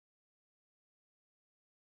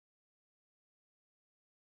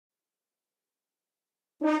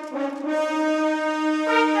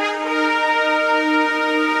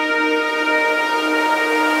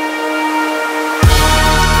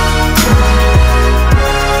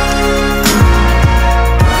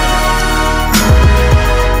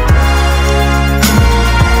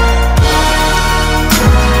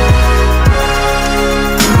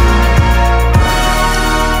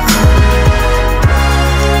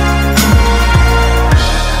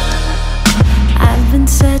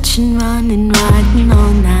Searching, running, riding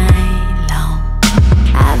all night long.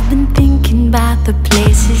 I've been thinking about the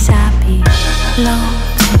places I belong.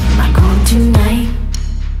 Am I going tonight?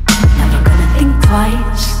 Never gonna think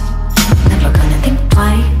twice. Never gonna think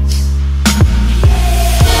twice.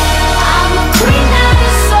 I'm a queen and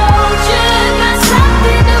a soldier, got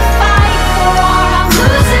something to fight for. I'm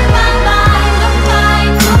losing my mind, my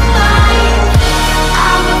mind, my mind.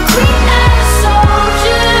 I'm a queen and a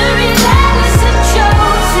soldier, relentless and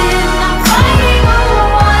chosen. I'm fighting a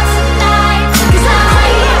war tonight, 'cause I'm the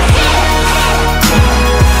queen right here.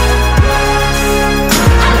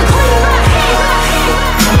 I'm the queen right here.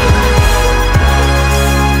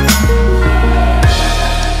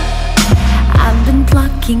 I've been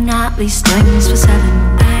plucking out these strings for 7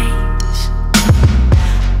 days,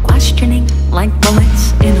 questioning like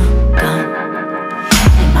bullets in a gun.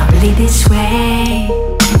 Am I really this way?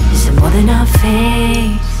 Is it more than a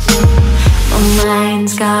phase? My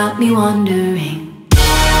mind's got me wondering.